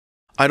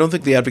I don't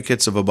think the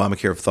advocates of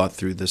Obamacare have thought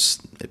through this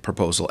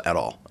proposal at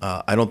all.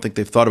 I don't think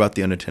they've thought about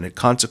the unintended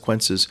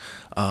consequences.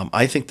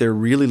 I think they're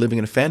really living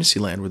in a fantasy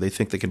land where they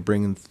think they can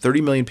bring in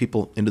 30 million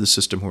people into the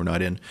system who are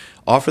not in,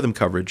 offer them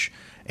coverage,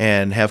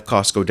 and have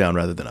costs go down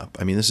rather than up.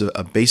 I mean, this is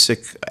a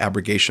basic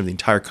abrogation of the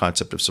entire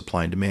concept of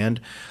supply and demand.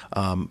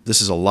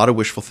 This is a lot of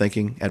wishful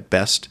thinking at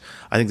best.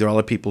 I think there are a lot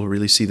of people who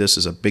really see this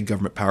as a big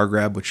government power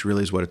grab, which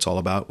really is what it's all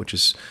about, which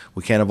is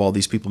we can't have all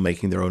these people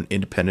making their own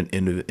independent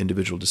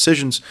individual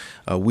decisions.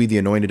 We, the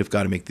anointed, have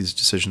got to make these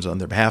decisions on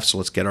their behalf, so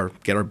let's get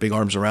our big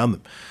arms around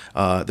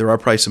them. There are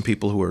probably some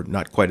people who are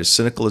not quite as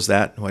cynical as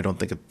that, who I don't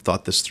think have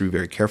thought this through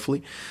very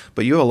carefully.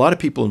 But you have a lot of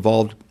people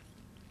involved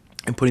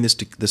and putting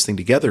this thing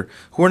together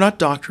who are not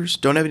doctors,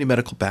 don't have any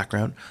medical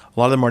background. A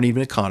lot of them aren't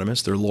even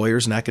economists. They're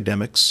lawyers and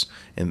academics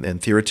and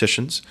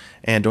theoreticians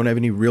and don't have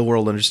any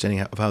real-world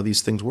understanding of how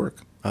these things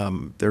work.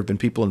 There have been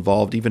people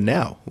involved even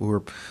now who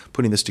are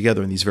putting this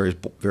together in these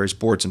various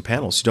boards and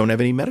panels who don't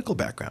have any medical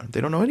background.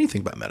 They don't know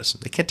anything about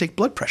medicine. They can't take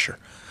blood pressure.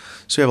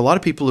 So you have a lot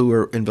of people who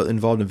are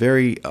involved in a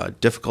very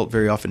difficult,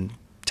 very often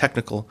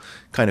technical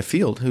kind of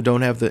field who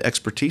don't have the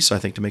expertise, I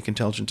think, to make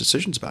intelligent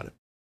decisions about it.